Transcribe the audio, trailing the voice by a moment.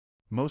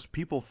Most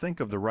people think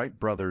of the Wright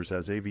brothers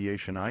as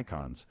aviation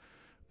icons,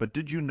 but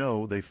did you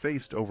know they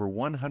faced over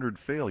 100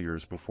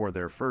 failures before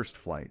their first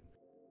flight?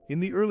 In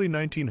the early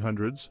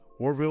 1900s,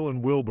 Orville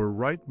and Wilbur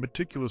Wright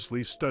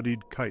meticulously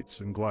studied kites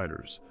and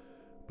gliders,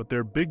 but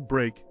their big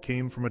break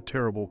came from a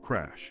terrible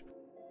crash.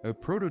 A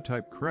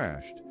prototype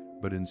crashed,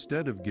 but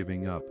instead of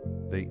giving up,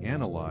 they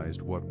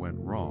analyzed what went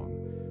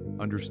wrong,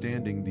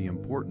 understanding the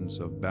importance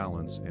of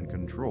balance and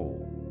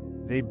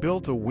control. They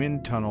built a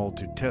wind tunnel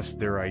to test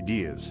their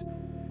ideas,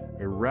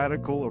 a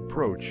radical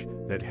approach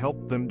that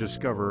helped them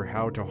discover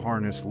how to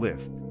harness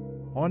lift.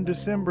 On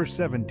December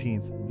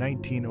 17,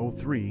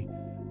 1903,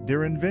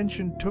 their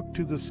invention took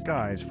to the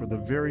skies for the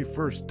very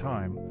first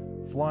time,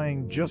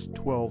 flying just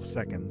 12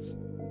 seconds.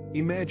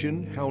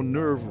 Imagine how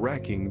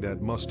nerve-wracking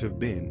that must have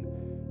been.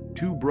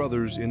 Two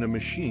brothers in a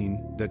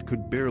machine that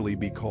could barely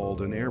be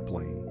called an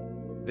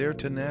airplane. Their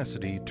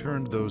tenacity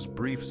turned those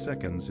brief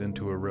seconds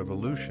into a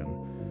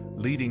revolution,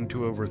 leading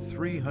to over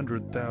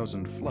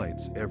 300,000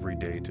 flights every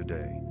day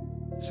today.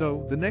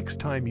 So, the next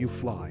time you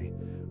fly,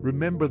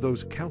 remember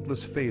those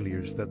countless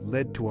failures that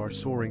led to our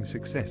soaring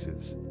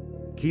successes.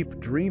 Keep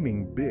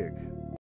dreaming big.